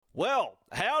Well,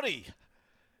 howdy.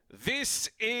 This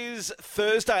is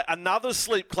Thursday, another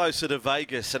sleep closer to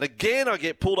Vegas. And again, I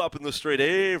get pulled up in the street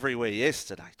everywhere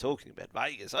yesterday talking about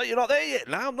Vegas. Oh, you're not there yet?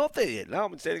 No, I'm not there yet. No,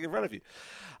 I'm standing in front of you.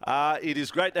 It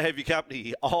is great to have your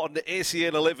company on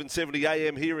SEN 1170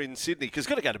 AM here in Sydney, because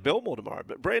got to go to Belmore tomorrow.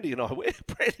 But Brandy and I, we're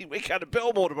going to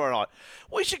Belmore tomorrow night.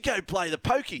 We should go play the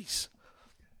Pokies,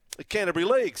 the Canterbury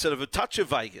League, sort of a touch of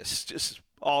Vegas.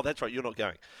 Oh, that's right, you're not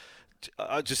going.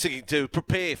 I'm just thinking to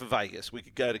prepare for Vegas, we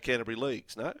could go to Canterbury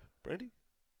Leagues. No, Brandy?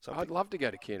 I'd love to go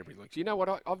to Canterbury Leagues. You know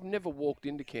what? I've never walked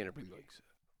into Canterbury Leagues.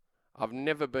 I've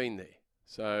never been there.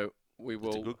 So we will.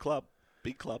 It's a good club.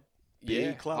 Big club. Yeah,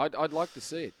 Big club. I'd like to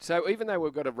see it. So even though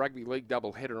we've got a rugby league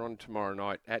double-header on tomorrow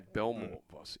night at Belmore,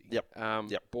 Bossy. Yep.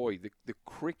 Boy, the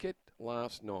cricket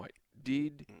last night,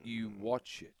 did you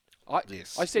watch it?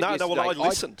 Yes. I said yesterday, I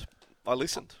listened. I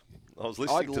was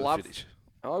listening to the finish.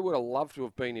 I would have loved to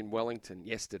have been in Wellington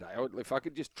yesterday. If I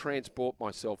could just transport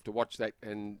myself to watch that,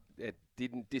 and it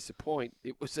didn't disappoint.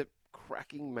 It was a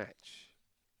cracking match.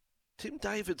 Tim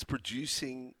David's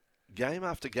producing game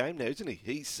after game now, isn't he?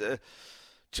 He's.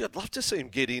 I'd love to see him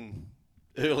get in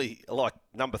early, like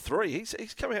number 3.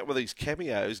 He's coming out with these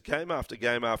cameos game after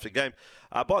game after game.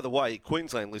 By the way,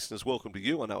 Queensland listeners, welcome to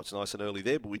you. I know it's nice and early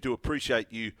there, but we do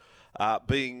appreciate you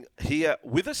being here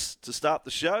with us to start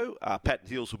the show. Pat and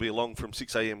Heels will be along from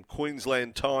 6 a.m.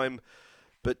 Queensland time.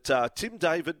 But Tim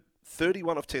David,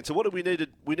 31 off 10. So what did we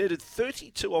needed? We needed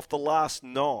 32 off the last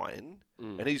 9,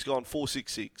 and he's gone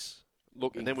 4-6-6.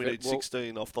 And then we need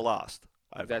 16 off the last.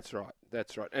 Over. That's right.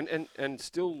 And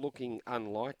still looking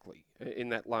unlikely in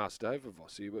that last over,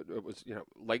 Vossi. It was,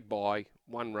 leg by,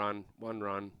 one run.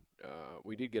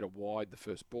 We did get a wide the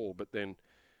first ball, but then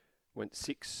went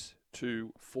 6-2-4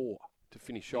 to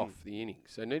finish off the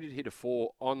innings. So needed to hit a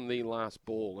 4 on the last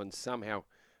ball and somehow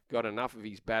got enough of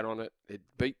his bat on it. It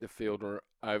beat the fielder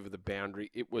over the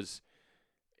boundary. It was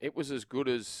as good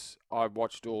as I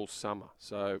watched all summer.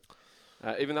 So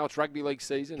even though it's rugby league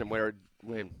season and we're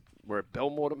at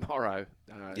Belmore tomorrow.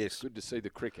 Yes. It's good to see the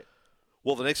cricket.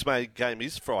 Well, the next main game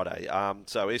is Friday,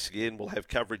 so SEN will have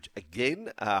coverage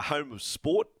again, home of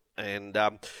sport. And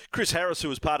Chris Harris, who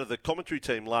was part of the commentary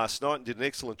team last night and did an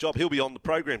excellent job, he'll be on the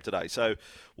program today. So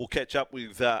we'll catch up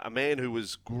with a man who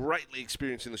was greatly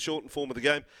experienced in the shortened form of the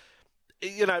game.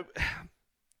 You know,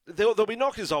 there'll be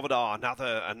knockers of it. Oh,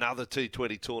 another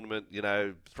T20 tournament,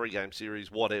 3-game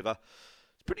series, whatever.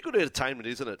 Pretty good entertainment,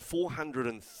 isn't it?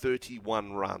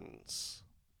 431 runs.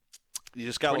 You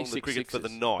just go along the cricket sixes for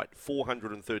the night.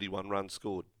 431 runs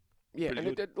scored. Yeah, Pretty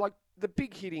and good. like the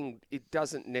big hitting, it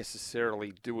doesn't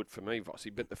necessarily do it for me, Vossi,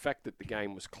 but the fact that the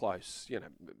game was close,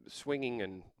 swinging,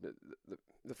 and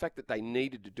the fact that they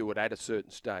needed to do it at a certain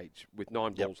stage with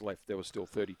 9 balls left, there was still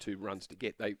 32 runs to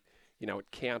get. They,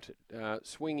 it counted.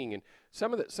 Swinging, and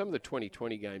some of the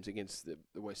 2020 games against the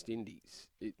West Indies,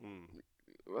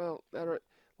 well,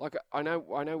 like I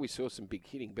know we saw some big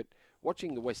hitting, but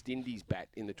watching the West Indies bat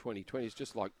in the 2020 is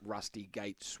just like Rusty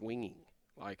Gate swinging.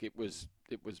 Like it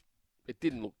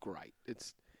didn't look great.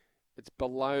 It's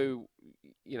below,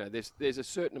 there's a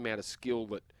certain amount of skill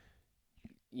that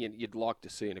you'd like to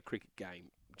see in a cricket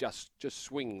game. Just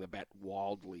swinging the bat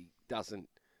wildly doesn't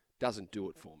do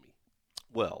it for me.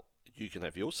 Well, you can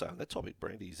have your say on that topic.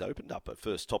 Brandy's opened up a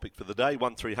first topic for the day,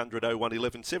 1300 01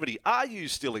 1170. Are you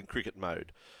still in cricket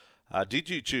mode? Did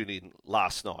you tune in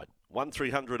last night?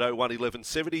 1300 01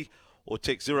 1170 or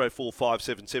text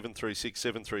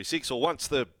 0457736736. Or once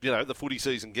the footy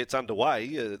season gets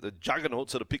underway, the juggernaut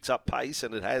sort of picks up pace,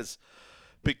 and it has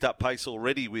picked up pace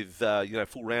already with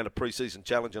full round of pre-season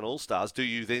challenge and all-stars. Do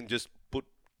you then just put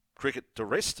cricket to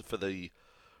rest for the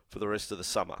rest of the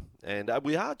summer? And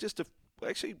we are just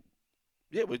we're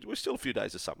still a few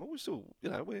days of summer. We're still,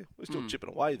 we're still chipping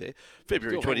away there.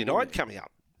 February 29 coming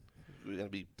up. We're going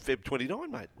to be Feb 29,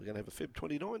 mate. We're going to have a Feb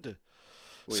 29 to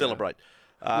celebrate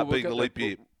being the leap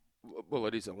year. Well,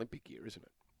 it is Olympic year, isn't it?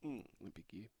 Olympic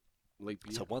year. Leap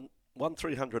year. So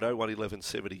 1300 01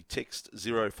 1170, text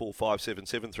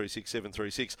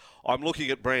 0457736736. I'm looking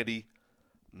at Brandy,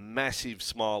 massive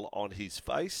smile on his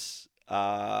face.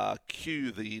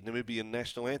 Cue the Namibian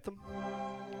national anthem.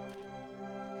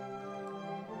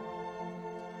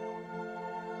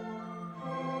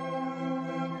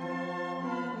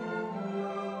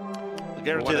 I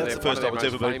guarantee that's the first time it's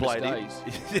ever been played.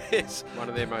 Yes. One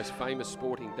of their most famous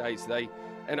sporting days. I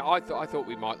thought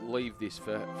we might leave this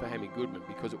for Hammy Goodman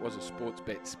because it was a sports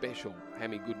bet special.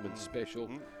 Hammy Goodman special.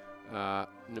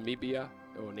 Namibia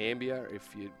or Nambia,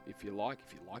 if you like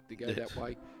to go that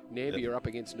way. Nambia up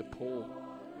against Nepal,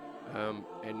 and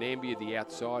Nambia the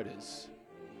outsiders.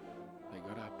 They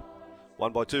got up.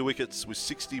 won by 2 wickets with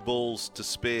 60 balls to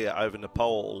spare over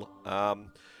Nepal.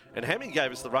 And Hammy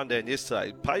gave us the rundown yesterday.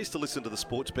 It pays to listen to the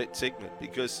sports bet segment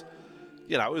because,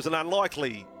 it was an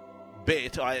unlikely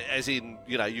bet, as in,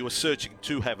 you were searching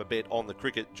to have a bet on the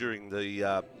cricket during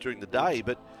the day,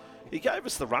 but he gave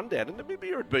us the rundown, and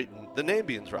Namibia had beaten, the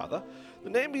Nambians rather, the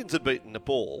Nambians had beaten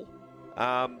Nepal,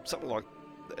 something like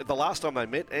the last time they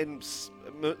met, and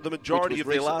the majority of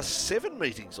their last 7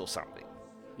 meetings or something.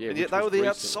 Yeah, and yet they were the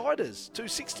outsiders,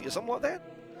 260 or something like that.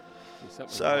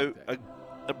 So like that.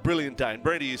 A brilliant day, and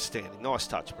Brandy is standing. Nice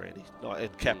touch, Brandy.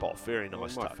 And cap off, very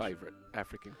nice touch. My favourite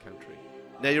African country.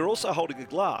 Now, you're also holding a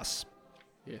glass.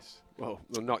 Yes. Well,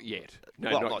 not yet.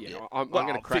 No, well, not yet. I'm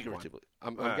going to crack one.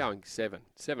 I'm Ah. going 7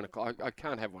 o'clock. I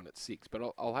can't have one at 6, but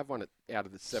I'll have one out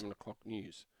of the 7 o'clock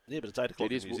news. Yeah, but it's 8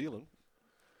 o'clock in New Zealand.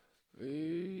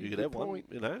 You could have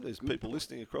point. one. There's people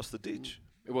listening across the ditch.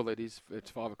 Well, it's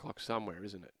 5 o'clock somewhere,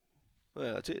 isn't it?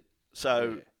 Well, that's it.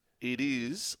 So it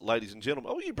is, ladies and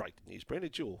gentlemen. Oh, you break the news, Brent.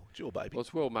 It's your baby. Well,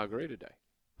 it's World Margarita Day.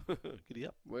 Giddy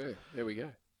up. Well, there we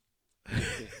go.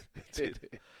 That's it.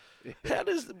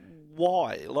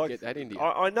 Why? Like, get that into you.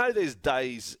 I know there's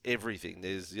days, everything.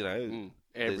 There's, everything.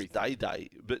 there's day.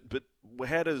 But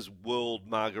how does World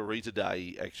Margarita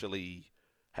Day actually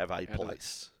have a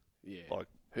place? Like,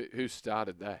 who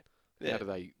started that? Yeah.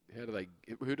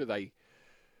 Who do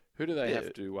they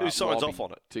have to who signs lobby off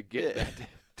on it to get that?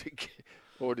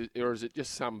 Or is it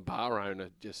just some bar owner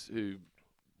who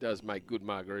does make good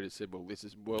margaritas said, well, this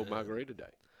is World Margarita Day.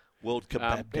 World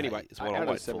Kebab Day anyway, is what out I of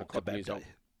wait 7 for. o'clock Kebab news, Day.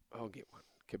 I'll get one.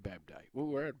 Kebab Day. Well,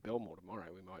 we're at Belmore tomorrow.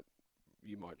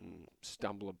 You might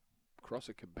stumble across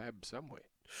a kebab somewhere.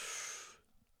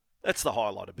 That's the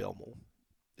highlight of Belmore.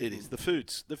 It is. The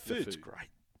food's food. great.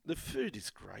 The food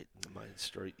is great in the main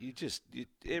street.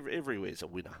 Everywhere's a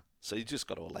winner. So you just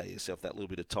got to allow yourself that little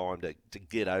bit of time to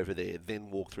get over there, then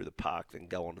walk through the park, then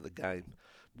go on to the game.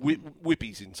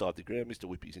 Whippy's inside the ground. Mr.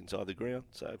 Whippy's inside the ground.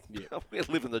 So we're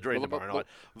living the dream tomorrow night.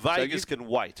 Vegas can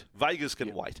wait. Vegas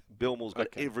can wait. Belmore's got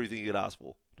everything you could ask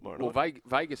for tomorrow night. Well,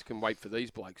 Vegas can wait for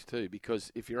these blokes too,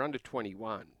 because if you're under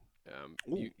 21,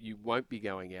 you won't be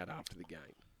going out after the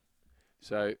game.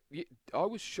 So I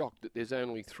was shocked that there's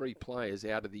only 3 players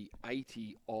out of the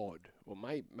 80 odd, or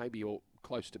maybe all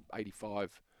close to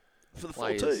 85 for the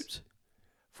players.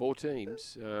 4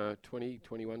 teams. 4 teams, 20,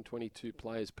 21, 22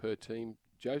 players per team.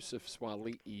 Joseph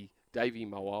Swaliti, Davey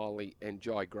Moali, and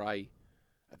Jai Gray.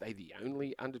 Are they the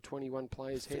only under 21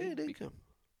 players here?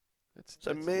 That's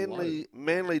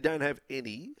Manly don't have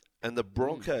any, and the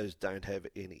Broncos don't have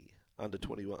any under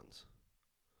 21s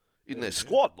in their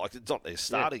squad. Like, it's not their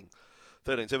starting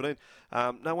 13, 17.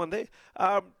 No one there.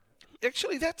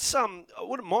 Actually, that's I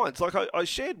wouldn't mind. It's like I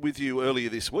shared with you earlier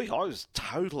this week. I was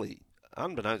totally,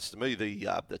 unbeknownst to me,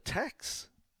 the tax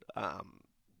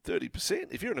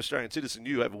 30%. If you're an Australian citizen,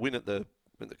 you have a win in the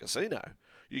casino.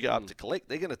 You go up to collect.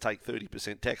 They're going to take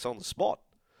 30% tax on the spot.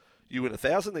 You win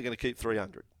 1,000, they're going to keep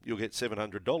 300. You'll get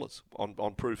 $700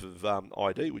 on proof of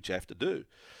ID, which you have to do.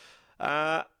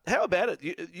 How about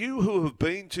it? You who have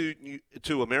been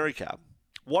to America,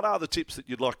 what are the tips that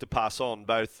you'd like to pass on,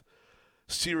 both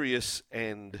serious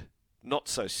and not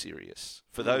so serious,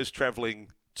 for those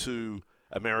travelling to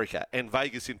America and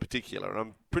Vegas in particular? And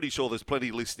I'm pretty sure there's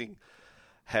plenty listening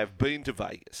have been to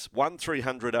Vegas.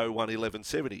 1300 01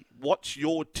 1170. What's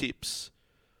your tips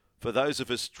for those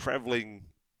of us travelling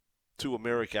to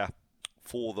America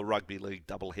for the rugby league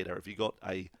doubleheader? Have you got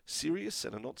a serious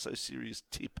and a not so serious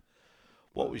tip?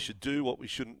 What we should do, what we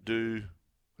shouldn't do,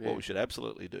 what we should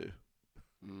absolutely do.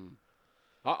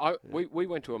 We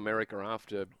went to America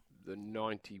after the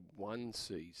 91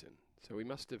 season, so we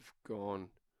must have gone,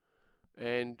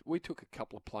 and we took a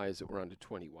couple of players that were under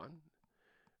 21.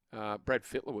 Brad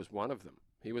Fittler was one of them.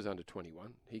 He was under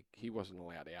 21. He wasn't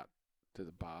allowed out to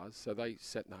the bars, so they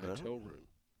sat in the hotel room.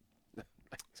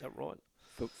 Is that right?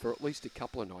 For at least a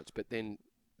couple of nights, but then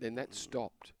that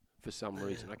stopped for some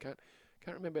reason. I can't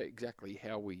remember exactly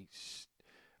how we.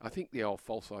 I think the old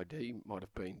false ID might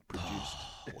have been produced.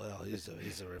 Well, here's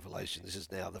a revelation. This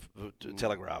is now the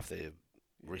Telegraph there.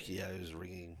 Ricci's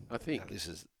ringing. I think this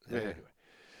is anyway.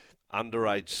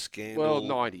 Underage scandal. Well,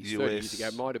 90s, US. 30 years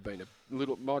ago, might have been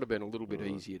a little bit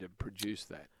easier to produce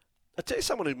that. I'll tell you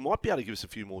someone who might be able to give us a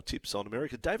few more tips on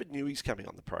America. David Newey's coming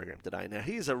on the program today. Now,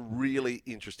 he is a really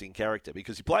interesting character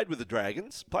because he played with the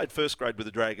Dragons, played first grade with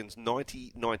the Dragons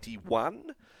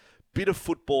 90-91, bit of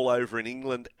football over in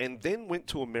England, and then went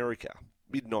to America,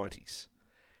 mid-90s.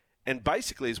 And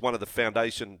basically is one of the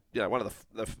foundation, one of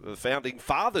the founding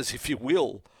fathers, if you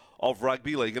will, of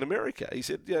rugby league in America. He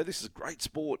said, this is a great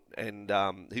sport, and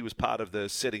he was part of the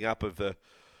setting up of the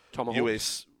Tomahawks.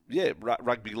 US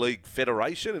Rugby League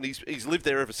Federation, and he's lived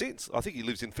there ever since. I think he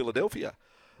lives in Philadelphia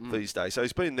these days. So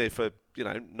he's been there for,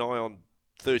 nigh on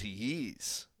 30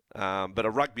 years. But a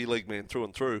rugby league man through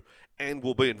and through, and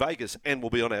will be in Vegas and will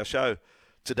be on our show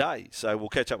today. So we'll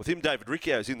catch up with him. David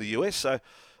Riccio is in the US, so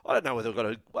I don't know whether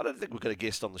I don't think we've got a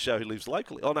guest on the show who lives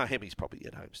locally. Oh, no, Hemi's probably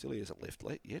at home still. He hasn't left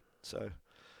yet. So,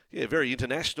 yeah, very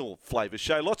international flavour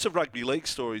show. Lots of rugby league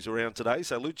stories around today.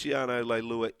 So Luciano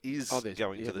Leilua is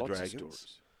going to the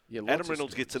Dragons. Adam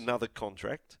Reynolds gets another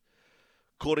contract.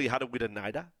 Corey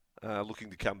Hudawita-Nader looking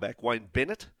to come back. Wayne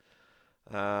Bennett,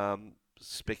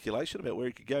 speculation about where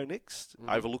he could go next.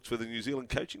 Overlooked for the New Zealand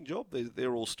coaching job.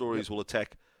 They're all stories we'll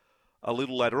attack a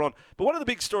little later on. But one of the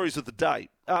big stories of the day,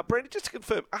 Brandon, just to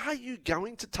confirm, are you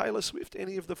going to Taylor Swift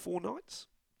any of the 4 nights?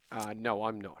 No,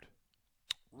 I'm not.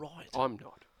 Right. I'm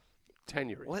not.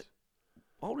 Tanya is. What?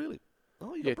 Oh, really?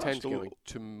 Oh, Tanya's going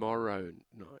tomorrow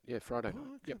night. Yeah, Friday night.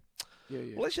 Okay. Yep.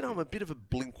 Yeah. Well, as you know, I'm a bit of a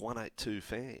Blink-182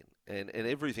 fan, and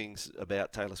everything's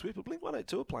about Taylor Swift. But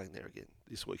Blink-182 are playing there again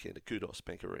this weekend at Kudos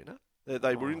Bank Arena.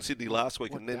 They were in Sydney last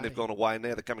week, and then they've gone away, and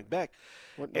now they're coming back.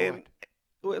 What night?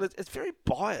 Well, it's very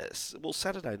biased. Well,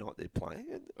 Saturday night they're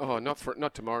playing.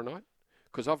 Not tomorrow night,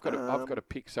 because I've got to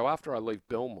pick. So after I leave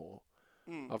Belmore,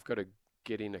 I've got to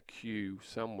get in a queue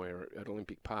somewhere at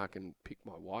Olympic Park and pick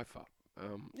my wife up.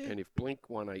 And if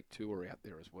Blink-182 are out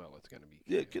there as well, it's going to be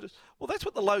chaos. Well, that's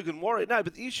what the Logan Warrior. No,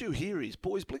 but the issue here is,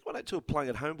 boys, Blink-182 are playing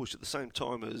at Homebush at the same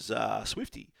time as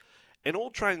Swifty, and all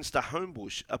trains to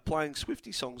Homebush are playing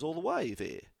Swifty songs all the way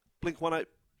there. Blink-182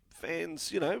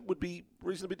 fans, would be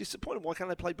reasonably disappointed. Why can't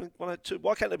they play Blink-182?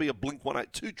 Why can't there be a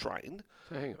Blink-182 train?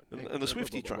 So hang on. And the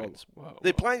Swifty trains? Whoa.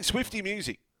 They're playing Swifty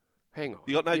music. Hang on.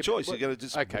 You got no choice. You're going to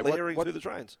just blaring through the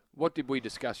trains. What did we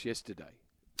discuss yesterday?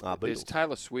 There's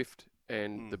Taylor Swift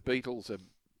and the Beatles are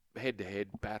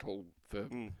head-to-head battle for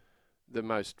the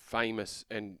most famous,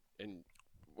 and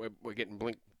we're getting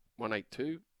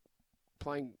Blink-182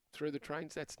 playing through the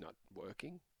trains. That's not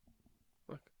working.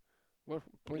 What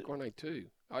Blink-182?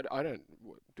 I don't.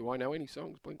 Do I know any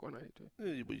songs Blink-182?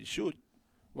 Yeah, well, you should.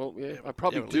 Well, yeah, I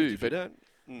probably do, but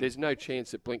there's no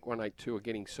chance that Blink-182 are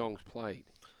getting songs played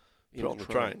on the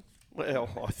train. Well,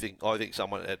 I think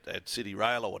someone at City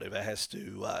Rail or whatever has to,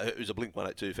 who's a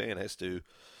Blink-182 fan, has to,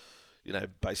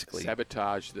 basically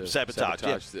sabotage the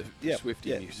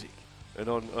Swifty music. And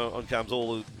on comes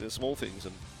all the small things,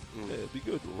 and it'd be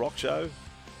good. Rock show.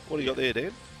 What do you got there,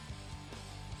 Dan?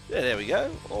 Yeah, there we go.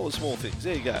 All the small things.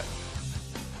 There you go.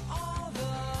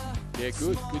 Yeah,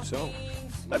 good song.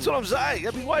 That's what I'm saying.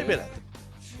 That'd be way better.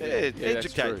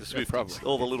 Educate the Swifties,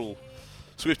 all the little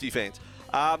Swifty fans.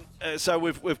 So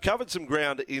we've covered some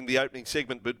ground in the opening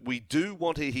segment, but we do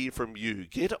want to hear from you.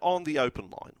 Get on the open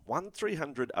line,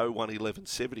 1300 01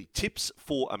 1170. Tips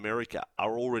for America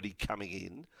are already coming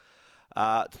in.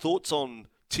 Thoughts on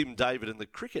Tim David and the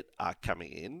cricket are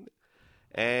coming in.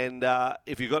 And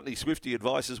if you've got any Swifty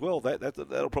advice as well,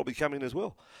 that'll probably come in as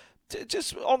well.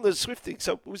 Just on the Swift thing,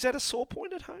 so was that a sore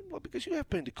point at home? Like, because you have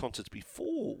been to concerts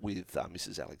before with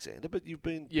Mrs. Alexander, but you've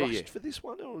been rushed for this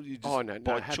one, or you just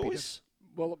by choice?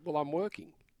 Well, I'm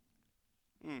working.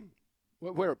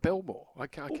 We're at Belmore. I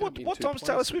can't. What time's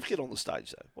Taylor Swift get on the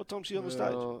stage though? What time's she on the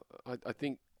stage?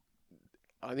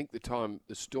 I think the time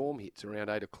the storm hits around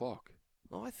 8 o'clock.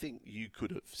 I think you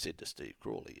could have said to Steve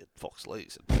Crawley at Fox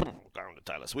Leagues, going to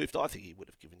Taylor Swift. I think he would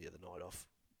have given you the night off.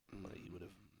 He would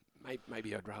have.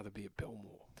 Maybe I'd rather be at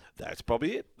Belmore. That's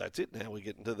probably it. That's it. Now we're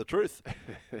getting to the truth.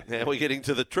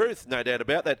 No doubt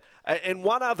about that. And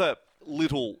one other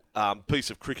little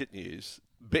piece of cricket news.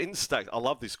 Ben Stokes, I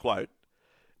love this quote.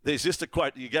 There's just a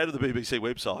quote. You go to the BBC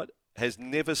website, has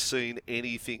never seen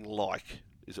anything like,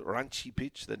 is it Ranchi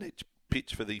pitch, the next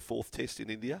pitch for the 4th test in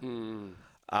India?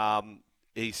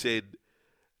 He said,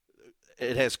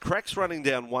 it has cracks running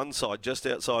down one side, just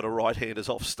outside a right-hander's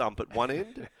off stump at one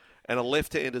end, and a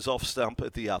left-hander's off stump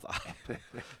at the other.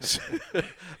 So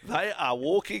they are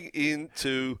walking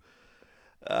into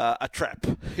a trap,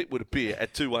 it would appear,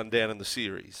 at 2-1 down in the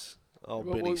series.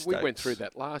 We went through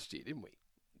that last year, didn't we?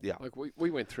 Yeah. Like we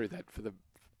went through that for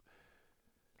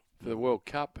the World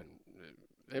Cup and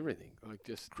everything. Like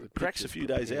just cracks a few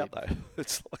days out though.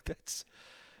 It's like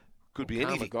could be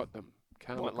anything. Got them.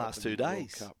 Might last 2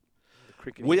 days.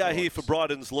 We are here for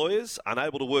Bryden's Lawyers.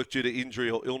 Unable to work due to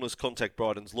injury or illness, contact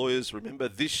Bryden's Lawyers. Remember,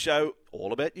 this show,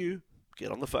 all about you.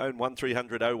 Get on the phone,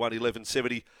 1300 01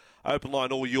 1170. Open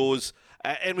line, all yours.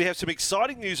 And we have some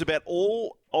exciting news about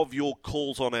all of your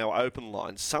calls on our open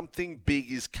line. Something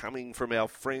big is coming from our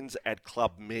friends at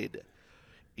Club Med.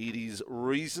 It is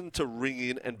reason to ring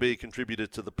in and be a contributor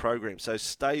to the program. So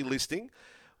stay listening.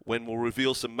 when we'll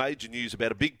reveal some major news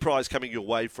about a big prize coming your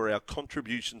way for our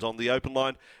contributions on the open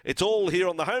line. It's all here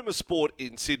on the home of sport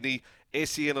in Sydney,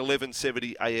 SEN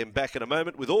 1170 AM. Back in a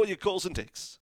moment with all your calls and texts.